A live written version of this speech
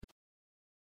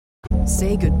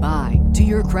Say goodbye to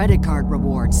your credit card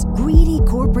rewards. Greedy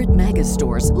corporate mega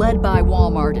stores, led by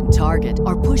Walmart and Target,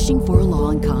 are pushing for a law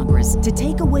in Congress to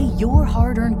take away your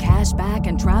hard-earned cash back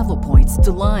and travel points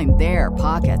to line their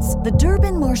pockets. The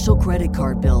Durbin-Marshall credit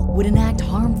card bill would enact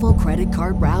harmful credit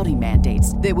card routing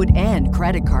mandates that would end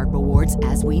credit card rewards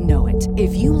as we know it.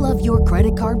 If you love your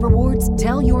credit card rewards,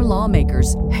 tell your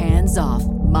lawmakers, hands off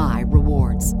my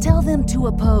rewards. Tell them to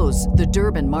oppose the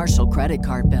Durbin-Marshall credit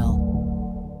card bill.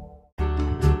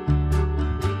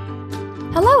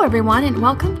 Hello, everyone, and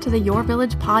welcome to the Your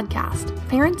Village podcast,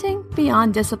 Parenting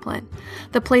Beyond Discipline,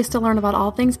 the place to learn about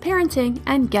all things parenting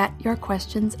and get your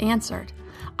questions answered.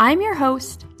 I'm your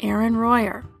host, Erin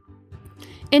Royer.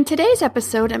 In today's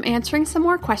episode, I'm answering some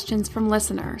more questions from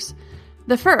listeners.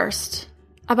 The first,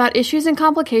 about issues and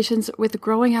complications with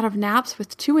growing out of naps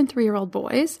with 2- and 3-year-old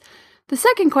boys. The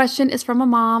second question is from a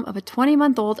mom of a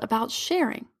 20-month-old about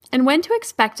sharing and when to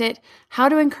expect it, how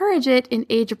to encourage it in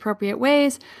age-appropriate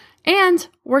ways, and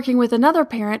working with another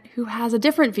parent who has a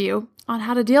different view on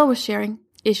how to deal with sharing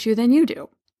issue than you do.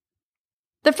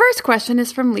 The first question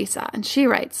is from Lisa, and she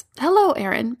writes, "Hello,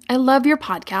 Erin. I love your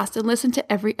podcast and listen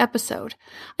to every episode.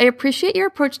 I appreciate your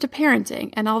approach to parenting,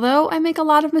 and although I make a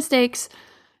lot of mistakes,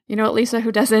 you know what, Lisa,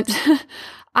 who doesn't?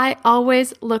 I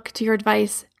always look to your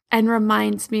advice and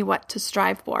reminds me what to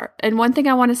strive for." And one thing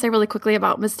I want to say really quickly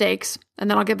about mistakes, and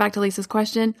then I'll get back to Lisa's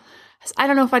question, I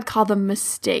don't know if I'd call them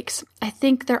mistakes. I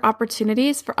think they're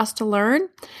opportunities for us to learn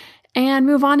and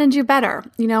move on and do better.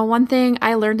 You know, one thing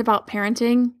I learned about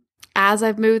parenting as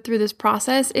I've moved through this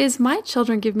process is my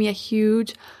children give me a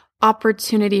huge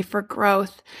opportunity for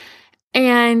growth.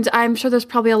 And I'm sure there's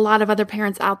probably a lot of other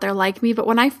parents out there like me, but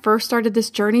when I first started this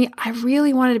journey, I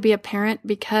really wanted to be a parent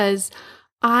because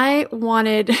I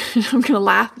wanted, I'm going to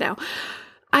laugh now,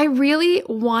 I really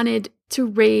wanted to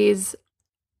raise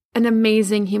an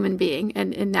amazing human being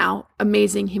and now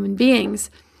amazing human beings.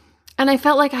 And I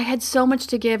felt like I had so much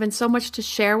to give and so much to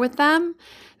share with them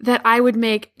that I would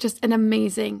make just an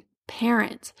amazing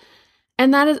parent.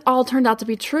 And that has all turned out to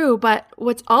be true. But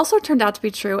what's also turned out to be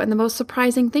true, and the most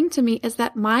surprising thing to me, is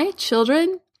that my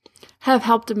children have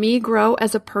helped me grow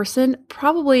as a person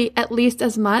probably at least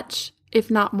as much, if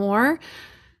not more,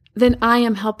 than I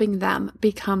am helping them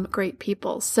become great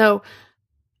people. So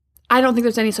I don't think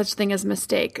there's any such thing as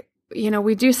mistake. You know,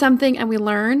 we do something and we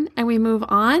learn and we move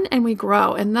on and we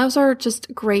grow. And those are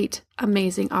just great,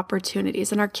 amazing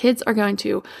opportunities. And our kids are going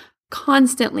to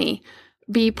constantly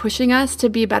be pushing us to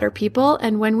be better people.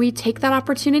 And when we take that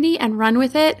opportunity and run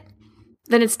with it,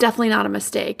 then it's definitely not a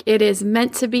mistake. It is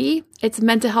meant to be. It's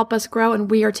meant to help us grow.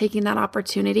 And we are taking that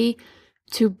opportunity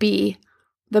to be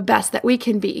the best that we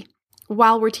can be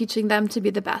while we're teaching them to be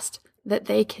the best that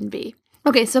they can be.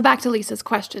 Okay, so back to Lisa's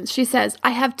questions. She says, "I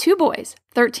have 2 boys,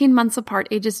 13 months apart,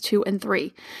 ages 2 and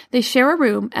 3. They share a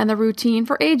room, and the routine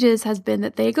for ages has been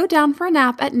that they go down for a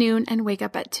nap at noon and wake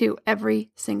up at 2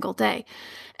 every single day,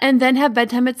 and then have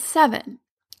bedtime at 7.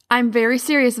 I'm very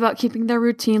serious about keeping their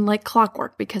routine like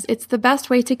clockwork because it's the best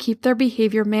way to keep their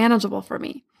behavior manageable for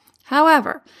me.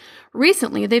 However,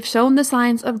 recently they've shown the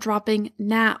signs of dropping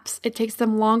naps. It takes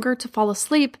them longer to fall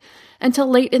asleep until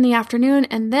late in the afternoon,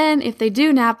 and then if they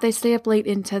do nap, they stay up late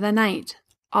into the night.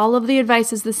 All of the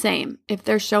advice is the same. If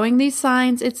they're showing these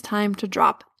signs, it's time to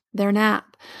drop their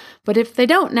nap. But if they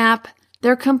don't nap,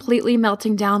 they're completely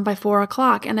melting down by 4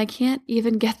 o'clock, and I can't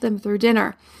even get them through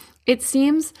dinner. It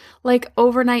seems like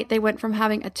overnight they went from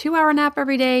having a 2-hour nap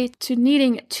every day to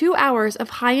needing 2 hours of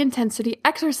high-intensity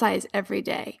exercise every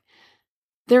day.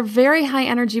 They're very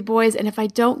high-energy boys, and if I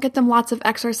don't get them lots of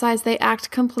exercise, they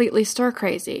act completely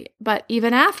stir-crazy. But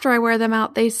even after I wear them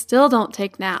out, they still don't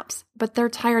take naps, but they're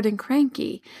tired and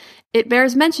cranky. It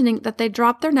bears mentioning that they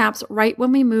dropped their naps right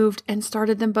when we moved and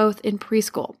started them both in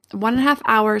preschool, 1.5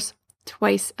 hours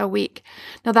twice a week.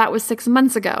 Now, that was 6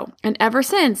 months ago, and ever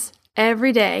since,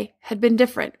 every day had been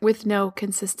different with no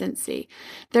consistency.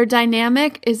 Their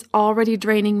dynamic is already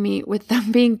draining me with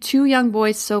them being 2 young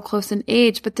boys so close in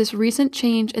age, but this recent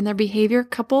change in their behavior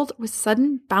coupled with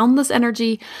sudden boundless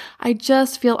energy, I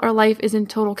just feel our life is in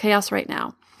total chaos right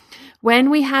now. When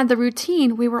we had the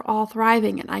routine, we were all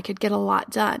thriving and I could get a lot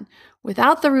done.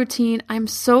 Without the routine, I'm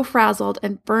so frazzled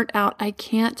and burnt out I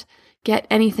can't get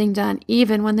anything done,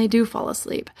 even when they do fall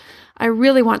asleep. I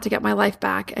really want to get my life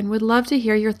back and would love to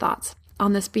hear your thoughts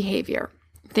on this behavior.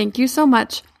 Thank you so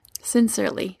much.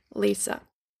 Sincerely, Lisa."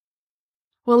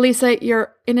 Well, Lisa,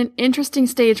 you're in an interesting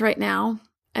stage right now.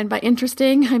 And by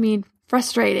interesting, I mean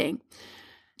frustrating.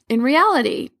 In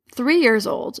reality, 3 years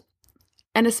old,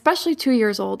 and especially 2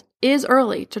 years old, is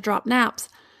early to drop naps.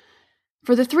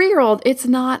 For the 3-year-old, it's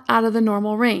not out of the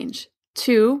normal range.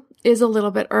 2 is a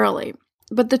little bit early.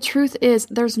 But the truth is,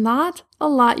 there's not a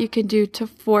lot you can do to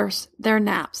force their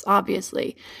naps,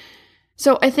 obviously.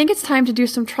 So I think it's time to do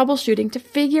some troubleshooting to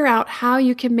figure out how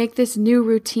you can make this new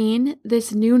routine,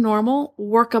 this new normal,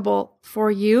 workable for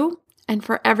you and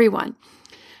for everyone,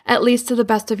 at least to the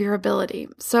best of your ability.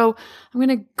 So I'm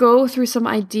going to go through some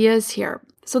ideas here.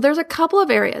 So there's a couple of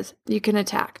areas you can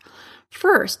attack.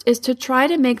 First is to try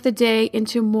to make the day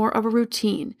into more of a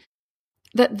routine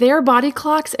that their body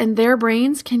clocks and their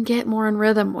brains can get more in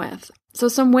rhythm with. So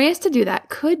some ways to do that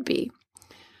could be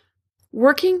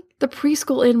working the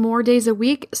preschool in more days a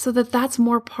week so that that's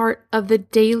more part of the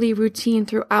daily routine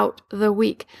throughout the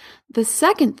week. The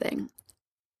second thing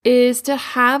is to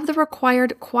have the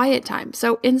required quiet time.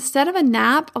 So instead of a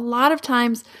nap, a lot of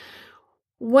times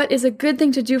what is a good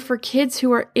thing to do for kids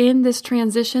who are in this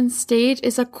transition stage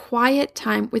is a quiet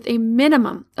time with a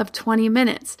minimum of 20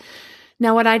 minutes.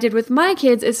 Now, what I did with my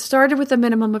kids is started with a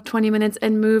minimum of 20 minutes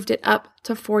and moved it up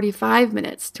to 45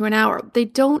 minutes to an hour. They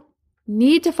don't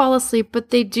need to fall asleep, but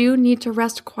they do need to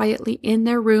rest quietly in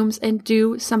their rooms and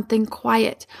do something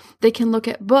quiet. They can look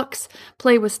at books,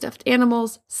 play with stuffed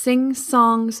animals, sing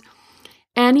songs,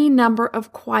 any number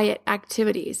of quiet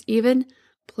activities, even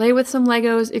play with some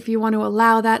Legos if you want to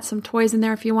allow that, some toys in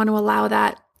there if you want to allow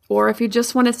that, or if you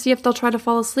just want to see if they'll try to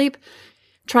fall asleep,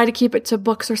 try to keep it to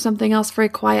books or something else very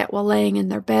quiet while laying in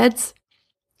their beds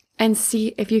and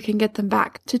see if you can get them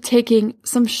back to taking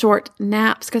some short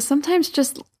naps, because sometimes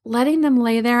just letting them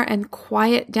lay there and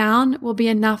quiet down will be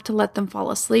enough to let them fall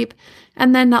asleep,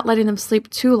 and then not letting them sleep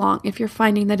too long if you're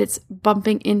finding that it's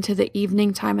bumping into the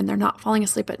evening time and they're not falling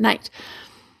asleep at night.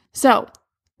 So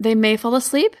they may fall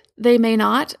asleep, they may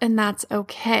not, and that's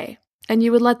okay. And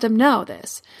you would let them know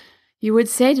this. You would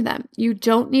say to them, you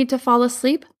don't need to fall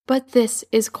asleep, but this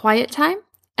is quiet time,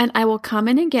 and I will come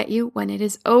in and get you when it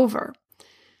is over.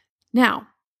 Now,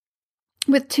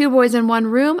 with 2 boys in one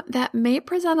room, that may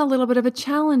present a little bit of a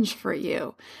challenge for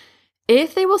you.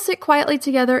 If they will sit quietly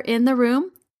together in the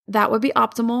room, that would be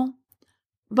optimal,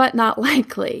 but not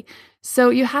likely. So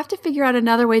you have to figure out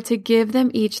another way to give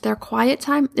them each their quiet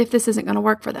time if this isn't going to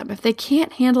work for them, if they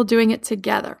can't handle doing it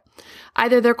together.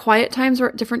 Either their quiet times are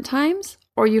at different times,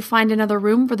 or you find another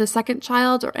room for the second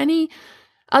child, or any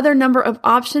other number of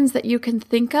options that you can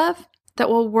think of that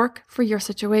will work for your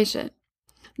situation.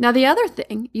 Now, the other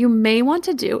thing you may want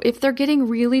to do if they're getting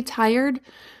really tired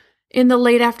in the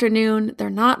late afternoon, they're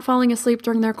not falling asleep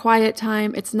during their quiet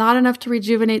time, it's not enough to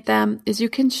rejuvenate them, is you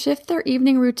can shift their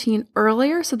evening routine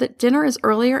earlier so that dinner is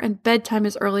earlier and bedtime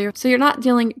is earlier, so you're not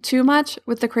dealing too much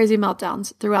with the crazy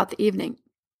meltdowns throughout the evening.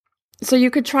 So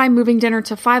you could try moving dinner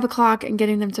to 5 o'clock and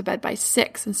getting them to bed by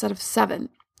 6 instead of 7.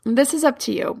 And this is up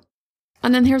to you.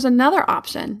 And then here's another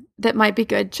option that might be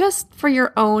good just for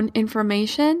your own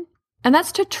information, and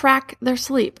that's to track their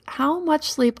sleep. How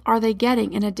much sleep are they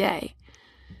getting in a day?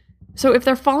 So if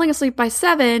they're falling asleep by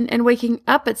 7 and waking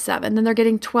up at 7, then they're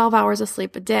getting 12 hours of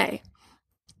sleep a day.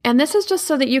 And this is just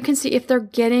so that you can see if they're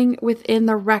getting within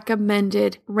the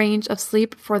recommended range of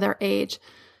sleep for their age.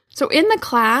 So in the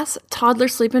class, Toddler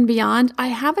Sleep and Beyond, I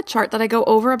have a chart that I go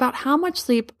over about how much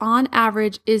sleep on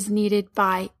average is needed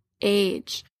by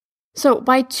age. So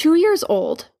by 2 years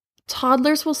old,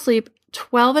 toddlers will sleep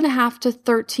 12 and a half to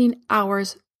 13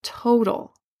 hours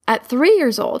total. At 3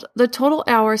 years old, the total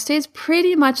hour stays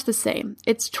pretty much the same.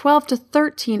 It's 12 to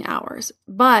 13 hours,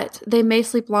 but they may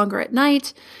sleep longer at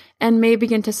night and may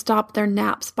begin to stop their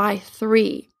naps by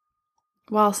 3.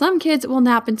 While some kids will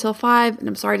nap until 5, and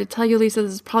I'm sorry to tell you, Lisa,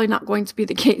 this is probably not going to be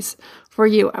the case for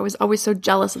you. I was always so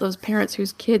jealous of those parents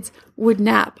whose kids would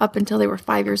nap up until they were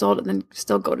 5 years old and then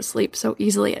still go to sleep so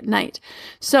easily at night.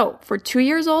 So for 2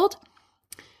 years old,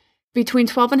 between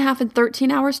 12 and a half and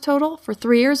 13 hours total. For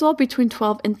 3 years old, between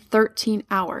 12 and 13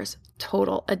 hours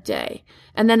total a day.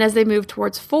 And then as they move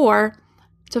towards 4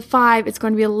 to 5, it's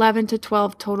going to be 11 to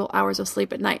 12 total hours of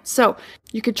sleep at night. So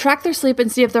you could track their sleep and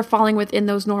see if they're falling within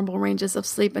those normal ranges of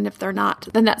sleep. And if they're not,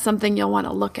 then that's something you'll want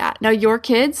to look at. Now, your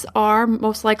kids are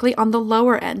most likely on the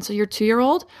lower end. So your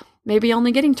 2-year-old may be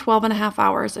only getting 12 and a half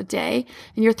hours a day,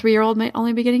 and your 3-year-old may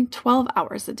only be getting 12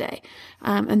 hours a day.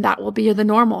 And that will be the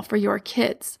normal for your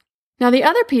kids. Now, the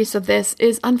other piece of this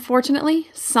is, unfortunately,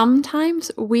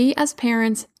 sometimes we as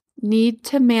parents need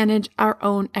to manage our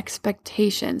own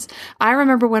expectations. I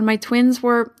remember when my twins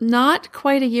were not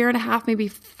quite a year and a half, maybe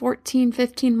 14,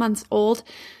 15 months old,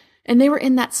 and they were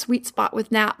in that sweet spot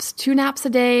with naps. 2 naps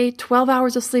a day, 12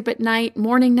 hours of sleep at night,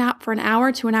 morning nap for an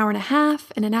hour to an hour and a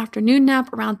half, and an afternoon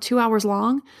nap around 2 hours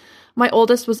long. My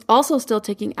oldest was also still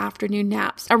taking afternoon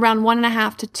naps, around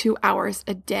 1.5 to 2 hours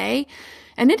a day.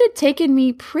 And it had taken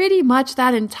me pretty much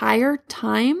that entire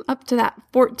time up to that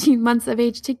 14 months of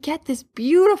age to get this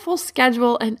beautiful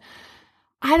schedule. And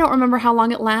I don't remember how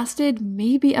long it lasted,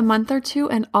 maybe a month or two.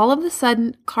 And all of a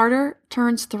sudden, Carter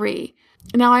turns 3.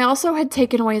 Now, I also had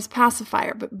taken away his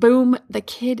pacifier, but boom, the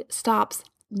kid stops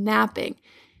napping.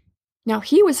 Now,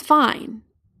 he was fine.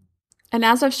 And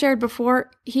as I've shared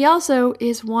before, he also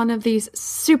is one of these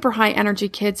super high energy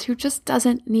kids who just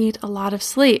doesn't need a lot of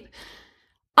sleep.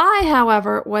 I,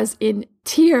 however, was in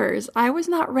tears. I was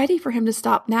not ready for him to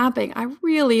stop napping. I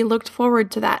really looked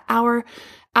forward to that hour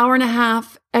and a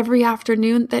half every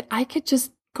afternoon that I could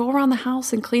just go around the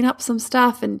house and clean up some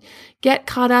stuff and get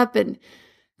caught up and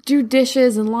do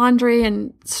dishes and laundry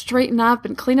and straighten up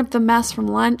and clean up the mess from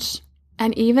lunch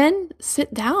and even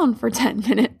sit down for 10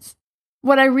 minutes.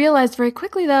 What I realized very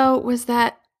quickly, though, was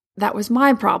that was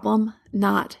my problem,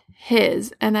 not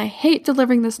his. And I hate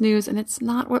delivering this news, and it's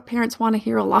not what parents want to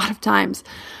hear a lot of times.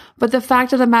 But the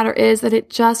fact of the matter is that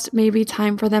it just may be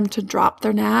time for them to drop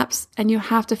their naps, and you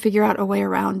have to figure out a way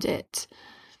around it.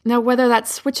 Now, whether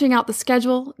that's switching out the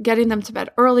schedule, getting them to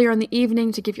bed earlier in the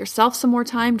evening to give yourself some more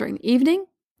time during the evening,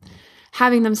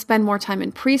 having them spend more time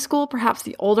in preschool, perhaps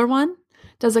the older one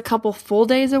does a couple full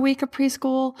days a week of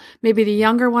preschool. Maybe the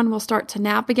younger one will start to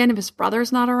nap again if his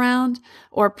brother's not around,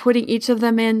 or putting each of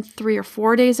them in 3 or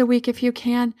 4 days a week if you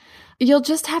can. You'll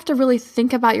just have to really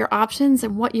think about your options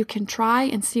and what you can try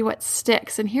and see what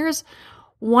sticks. And here's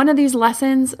one of these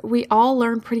lessons we all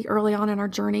learn pretty early on in our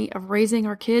journey of raising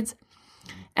our kids.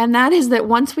 And that is that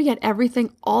once we get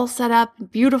everything all set up,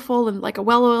 beautiful and like a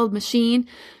well-oiled machine,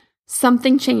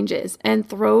 something changes and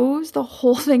throws the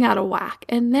whole thing out of whack.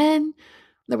 And then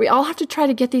that we all have to try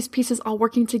to get these pieces all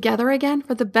working together again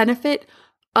for the benefit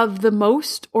of the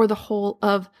most or the whole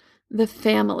of the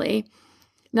family.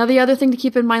 Now, the other thing to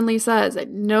keep in mind, Lisa, is I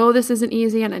know this isn't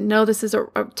easy and I know this is a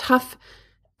tough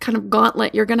kind of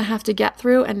gauntlet you're going to have to get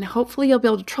through, and hopefully you'll be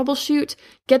able to troubleshoot,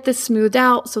 get this smoothed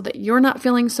out so that you're not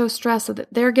feeling so stressed, so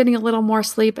that they're getting a little more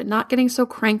sleep and not getting so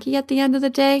cranky at the end of the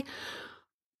day.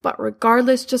 But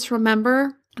regardless, just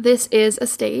remember, this is a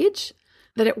stage,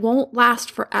 that it won't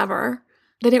last forever,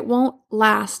 that it won't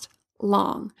last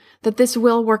long, that this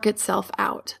will work itself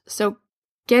out. So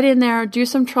get in there, do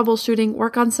some troubleshooting,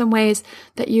 work on some ways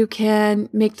that you can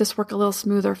make this work a little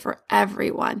smoother for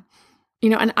everyone.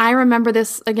 And I remember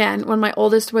this again when my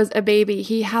oldest was a baby.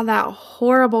 He had that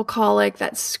horrible colic,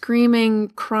 that screaming,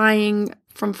 crying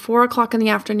from 4 o'clock in the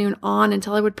afternoon on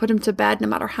until I would put him to bed, no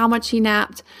matter how much he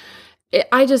napped.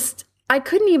 I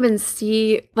couldn't even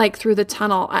see through the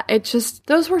tunnel.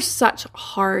 Those were such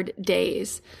hard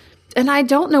days. And I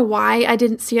don't know why I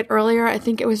didn't see it earlier. I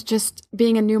think it was just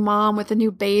being a new mom with a new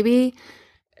baby,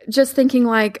 just thinking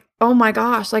oh my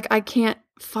gosh, I can't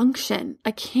function.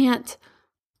 I can't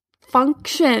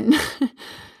function.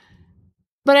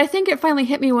 But I think it finally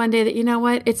hit me one day that, you know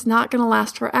what, it's not going to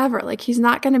last forever. He's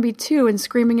not going to be 2 and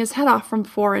screaming his head off from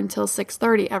 4 until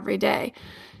 6:30 every day.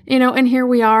 And here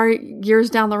we are years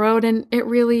down the road, and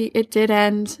it did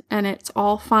end, and it's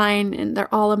all fine, and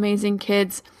they're all amazing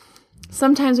kids.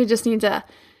 Sometimes we just need to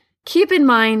keep in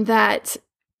mind that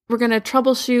we're going to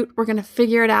troubleshoot, we're going to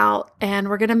figure it out, and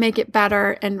we're going to make it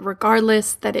better, and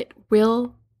regardless, that it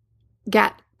will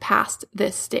get past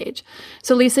this stage.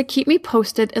 So Lisa, keep me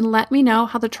posted and let me know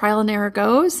how the trial and error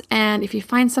goes. And if you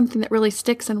find something that really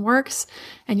sticks and works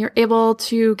and you're able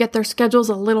to get their schedules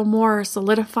a little more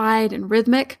solidified and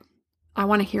rhythmic, I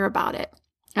want to hear about it.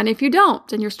 And if you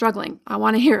don't and you're struggling, I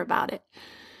want to hear about it.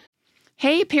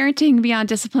 Hey, Parenting Beyond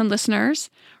Discipline listeners.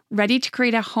 Ready to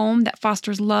create a home that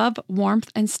fosters love,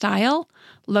 warmth, and style?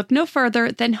 Look no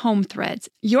further than Home Threads,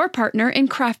 your partner in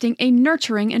crafting a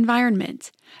nurturing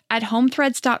environment. At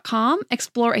homethreads.com,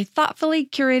 explore a thoughtfully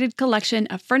curated collection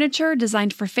of furniture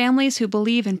designed for families who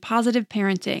believe in positive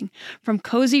parenting. From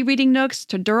cozy reading nooks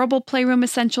to durable playroom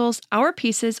essentials, our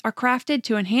pieces are crafted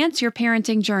to enhance your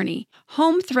parenting journey.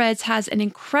 Home Threads has an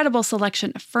incredible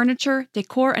selection of furniture,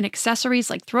 decor, and accessories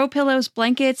like throw pillows,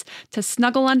 blankets, to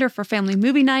snuggle under for family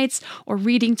movie nights or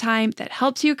reading time that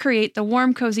helps you create the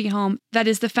warm, cozy home that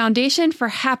is the foundation for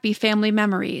happy family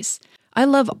memories. I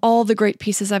love all the great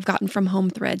pieces I've gotten from Home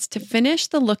Threads to finish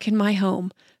the look in my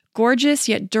home. Gorgeous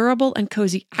yet durable and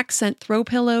cozy accent throw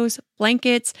pillows,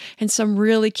 blankets, and some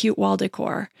really cute wall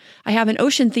decor. I have an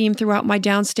ocean theme throughout my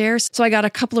downstairs, so I got a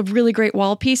couple of really great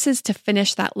wall pieces to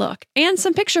finish that look, and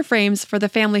some picture frames for the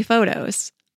family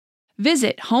photos.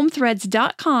 Visit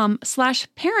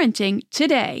homethreads.com/parenting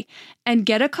today and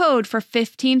get a code for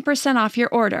 15% off your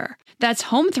order. That's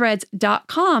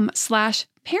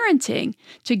homethreads.com/parenting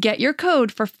to get your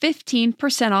code for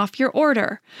 15% off your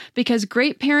order, because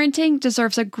great parenting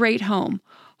deserves a great home.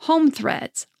 Home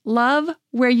Threads. Love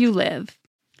where you live.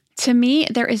 To me,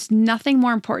 there is nothing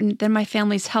more important than my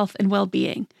family's health and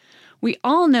well-being. We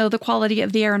all know the quality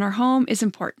of the air in our home is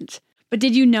important. But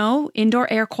did you know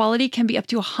indoor air quality can be up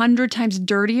to 100 times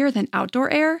dirtier than outdoor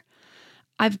air?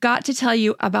 I've got to tell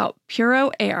you about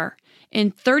Puro Air.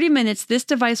 In 30 minutes, this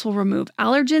device will remove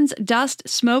allergens, dust,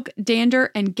 smoke, dander,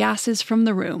 and gases from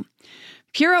the room.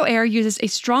 Puro Air uses a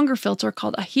stronger filter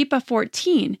called a HEPA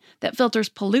 14 that filters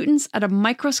pollutants at a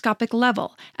microscopic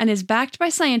level and is backed by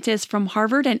scientists from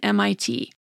Harvard and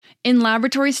MIT. In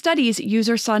laboratory studies,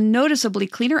 users saw noticeably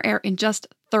cleaner air in just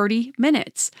 30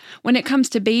 minutes. When it comes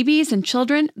to babies and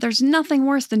children, there's nothing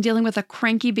worse than dealing with a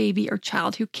cranky baby or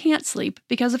child who can't sleep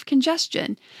because of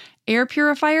congestion. Air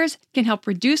purifiers can help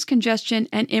reduce congestion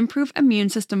and improve immune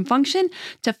system function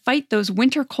to fight those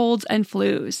winter colds and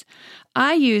flus.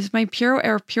 I use my Puro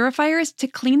Air purifiers to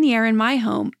clean the air in my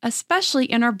home, especially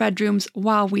in our bedrooms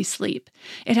while we sleep.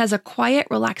 It has a quiet,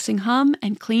 relaxing hum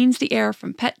and cleans the air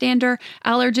from pet dander,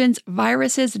 allergens,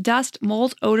 viruses, dust,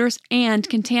 mold, odors, and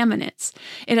contaminants.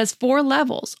 It has 4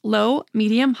 levels: low,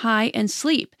 medium, high, and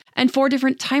sleep, and 4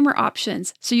 different timer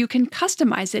options, so you can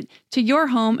customize it to your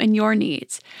home and your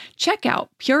needs. Check out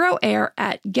Puro Air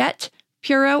at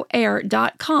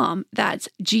getpuroair.com. That's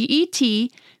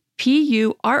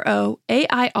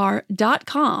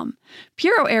GETPUROAIR.com.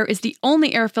 Puro Air is the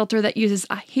only air filter that uses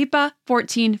a HEPA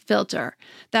 14 filter.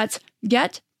 That's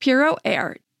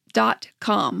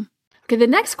getpuroair.com. Okay, the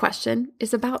next question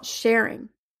is about sharing.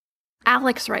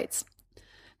 Alex writes,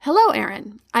 "Hello,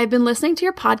 Erin. I've been listening to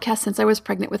your podcast since I was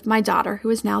pregnant with my daughter, who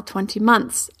is now 20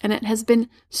 months, and it has been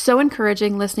so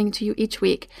encouraging listening to you each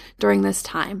week during this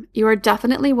time. You are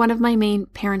definitely one of my main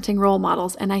parenting role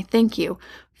models, and I thank you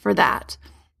for that."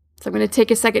 So I'm going to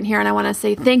take a second here, and I want to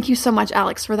say thank you so much,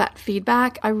 Alex, for that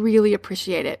feedback. I really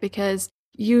appreciate it, because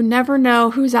you never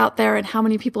know who's out there and how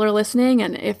many people are listening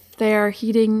and if they're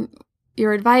heeding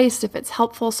your advice, if it's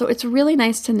helpful. So it's really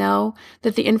nice to know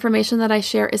that the information that I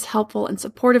share is helpful and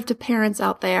supportive to parents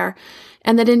out there,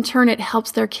 and that in turn it helps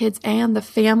their kids and the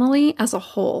family as a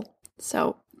whole.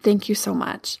 So thank you so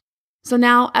much. So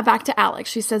now back to Alex.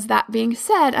 She says, "That being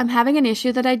said, I'm having an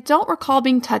issue that I don't recall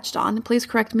being touched on. Please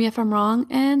correct me if I'm wrong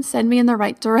and send me in the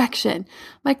right direction.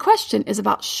 My question is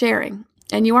about sharing."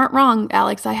 And you aren't wrong,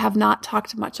 Alex. I have not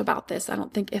talked much about this. I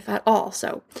don't think, if at all.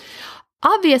 So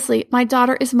obviously, my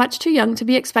daughter is much too young to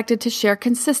be expected to share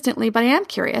consistently, but I am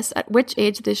curious at which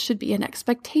age this should be an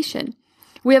expectation.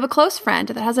 We have a close friend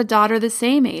that has a daughter the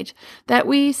same age that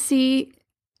we see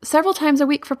several times a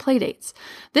week for playdates.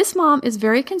 This mom is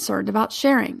very concerned about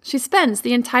sharing. She spends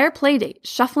the entire playdate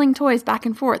shuffling toys back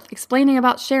and forth, explaining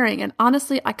about sharing, and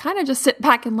honestly, I kind of just sit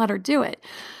back and let her do it.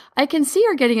 I can see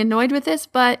her getting annoyed with this,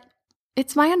 but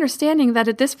it's my understanding that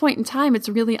at this point in time, it's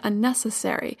really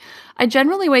unnecessary. I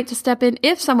generally wait to step in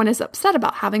if someone is upset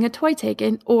about having a toy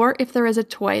taken, or if there is a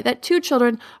toy that 2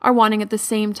 children are wanting at the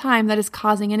same time that is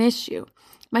causing an issue.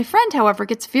 My friend, however,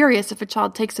 gets furious if a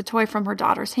child takes a toy from her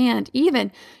daughter's hand,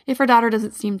 even if her daughter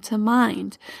doesn't seem to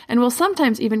mind, and will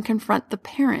sometimes even confront the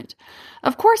parent.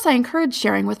 Of course, I encourage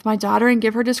sharing with my daughter and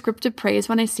give her descriptive praise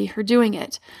when I see her doing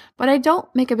it, but I don't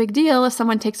make a big deal if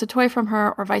someone takes a toy from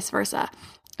her or vice versa,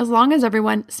 as long as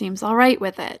everyone seems all right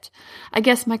with it. I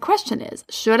guess my question is,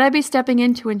 should I be stepping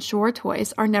in to ensure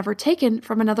toys are never taken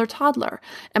from another toddler?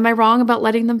 Am I wrong about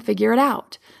letting them figure it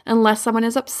out, unless someone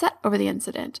is upset over the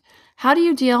incident? How do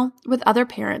you deal with other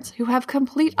parents who have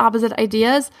complete opposite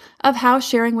ideas of how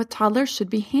sharing with toddlers should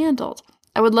be handled?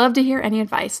 I would love to hear any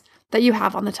advice that you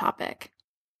have on the topic.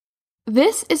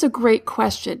 This is a great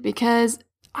question, because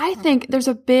I think there's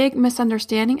a big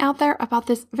misunderstanding out there about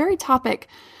this very topic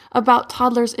about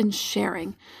toddlers and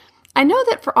sharing. I know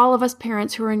that for all of us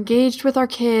parents who are engaged with our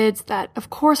kids, that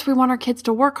of course we want our kids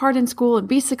to work hard in school and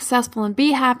be successful and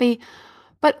be happy,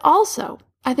 but also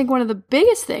I think one of the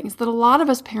biggest things that a lot of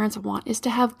us parents want is to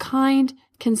have kind,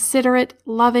 considerate,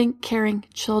 loving, caring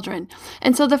children.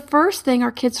 And so the first thing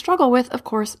our kids struggle with, of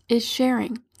course, is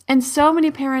sharing. And so many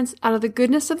parents, out of the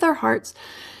goodness of their hearts,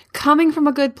 coming from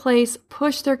a good place,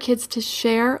 push their kids to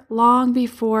share long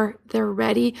before they're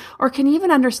ready or can even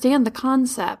understand the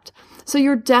concept. So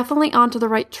you're definitely onto the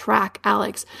right track,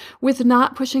 Alex, with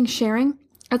not pushing sharing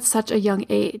at such a young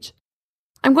age.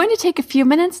 I'm going to take a few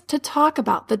minutes to talk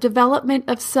about the development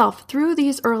of self through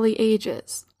these early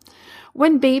ages.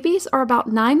 When babies are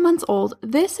about 9 months old,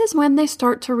 this is when they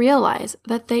start to realize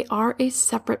that they are a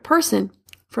separate person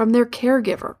from their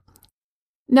caregiver.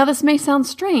 Now, this may sound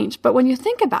strange, but when you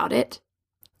think about it,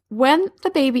 when the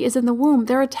baby is in the womb,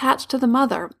 they're attached to the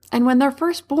mother. And when they're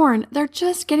first born, they're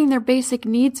just getting their basic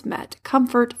needs met.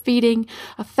 Comfort, feeding,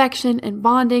 affection, and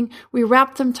bonding. We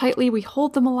wrap them tightly. We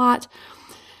hold them a lot.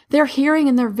 Their hearing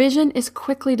and their vision is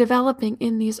quickly developing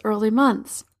in these early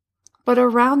months. But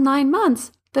around 9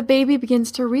 months, the baby begins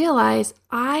to realize,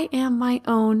 I am my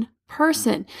own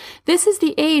person. This is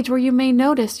the age where you may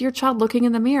notice your child looking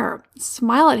in the mirror,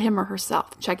 smile at him or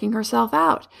herself, checking herself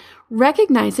out.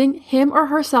 Recognizing him or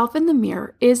herself in the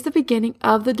mirror is the beginning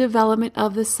of the development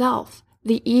of the self,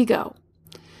 the ego.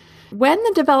 When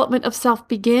the development of self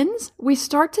begins, we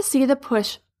start to see the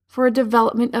push for a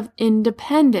development of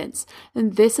independence.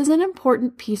 And this is an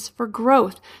important piece for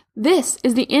growth. This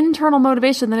is the internal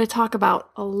motivation that I talk about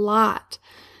a lot.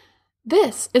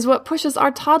 This is what pushes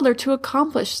our toddler to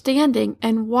accomplish standing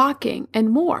and walking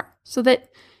and more, so that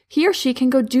he or she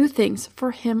can go do things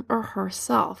for him or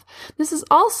herself. This is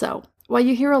also why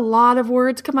you hear a lot of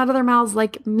words come out of their mouths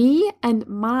like me and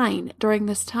mine during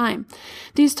this time.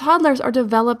 These toddlers are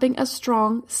developing a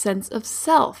strong sense of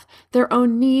self, their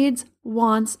own needs,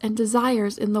 wants, and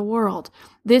desires in the world.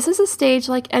 This is a stage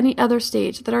like any other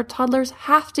stage that our toddlers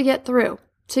have to get through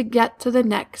to get to the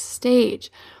next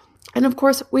stage. And of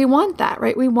course, we want that,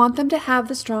 right? We want them to have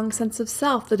the strong sense of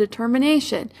self, the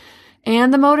determination,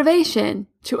 and the motivation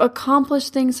to accomplish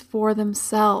things for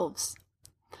themselves.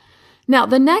 Now,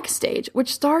 the next stage,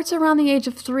 which starts around the age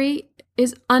of 3,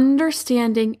 is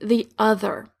understanding the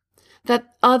other.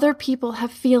 That other people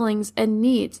have feelings and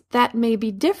needs that may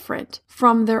be different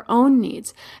from their own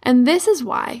needs. And this is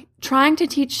why trying to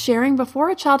teach sharing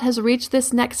before a child has reached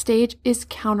this next stage is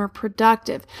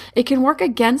counterproductive. It can work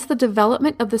against the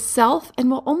development of the self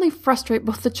and will only frustrate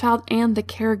both the child and the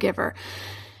caregiver.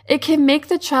 It can make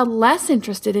the child less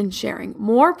interested in sharing,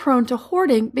 more prone to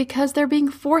hoarding because they're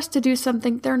being forced to do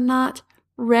something they're not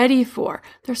ready for.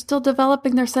 They're still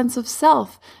developing their sense of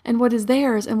self and what is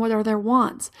theirs and what are their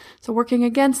wants. So working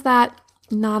against that,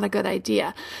 not a good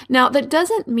idea. Now, that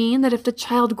doesn't mean that if the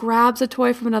child grabs a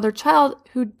toy from another child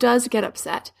who does get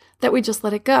upset, that we just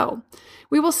let it go.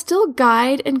 We will still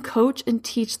guide and coach and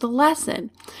teach the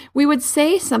lesson. We would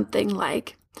say something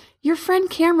like, your friend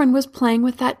Cameron was playing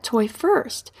with that toy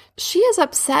first. She is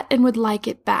upset and would like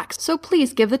it back, so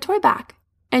please give the toy back,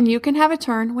 and you can have a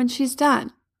turn when she's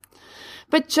done.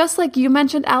 But just like you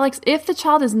mentioned, Alex, if the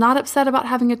child is not upset about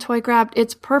having a toy grabbed,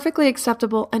 it's perfectly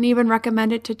acceptable and even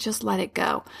recommended to just let it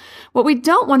go. What we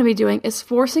don't want to be doing is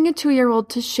forcing a 2-year-old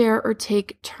to share or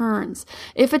take turns.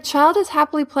 If a child is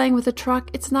happily playing with a truck,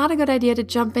 it's not a good idea to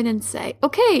jump in and say,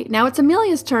 okay, now it's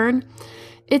Amelia's turn.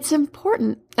 It's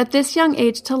important at this young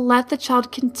age to let the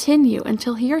child continue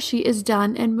until he or she is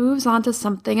done and moves on to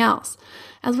something else.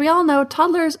 As we all know,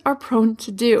 toddlers are prone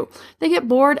to do. They get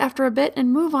bored after a bit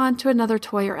and move on to another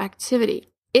toy or activity.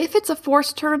 If it's a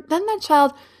forced turn, then that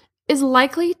child is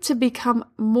likely to become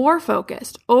more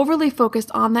focused, overly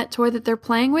focused on that toy that they're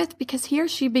playing with because he or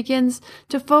she begins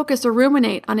to focus or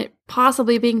ruminate on it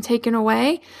possibly being taken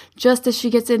away just as she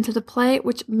gets into the play,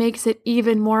 which makes it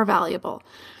even more valuable.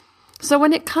 So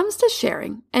when it comes to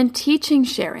sharing and teaching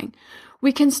sharing,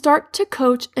 we can start to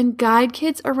coach and guide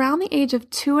kids around the age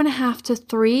of 2.5 to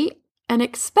 3 and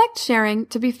expect sharing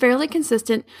to be fairly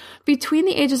consistent between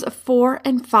the ages of 4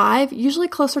 and 5, usually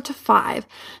closer to 5.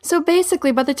 So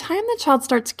basically, by the time the child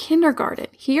starts kindergarten,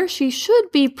 he or she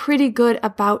should be pretty good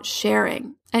about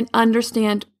sharing and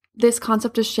understand this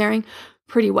concept of sharing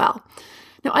pretty well.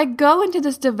 Now, I go into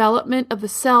this development of the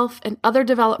self and other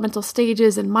developmental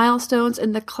stages and milestones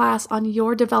in the class on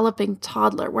Your Developing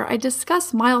Toddler, where I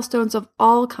discuss milestones of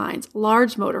all kinds,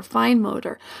 large motor, fine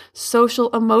motor,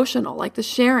 social, emotional, like the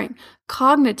sharing,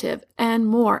 cognitive, and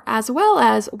more, as well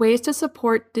as ways to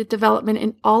support the development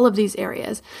in all of these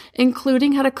areas,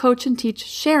 including how to coach and teach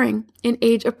sharing in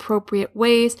age-appropriate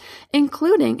ways,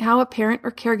 including how a parent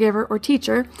or caregiver or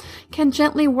teacher can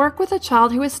gently work with a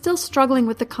child who is still struggling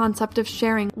with the concept of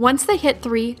sharing once they hit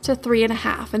 3 to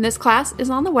 3.5. And this class is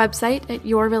on the website at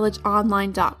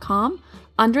yourvillageonline.com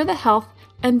under the Health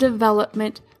and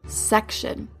Development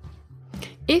section.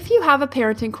 If you have a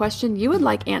parenting question you would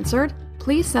like answered,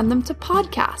 please send them to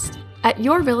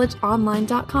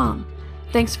podcast@yourvillageonline.com.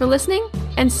 Thanks for listening,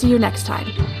 and see you next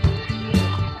time.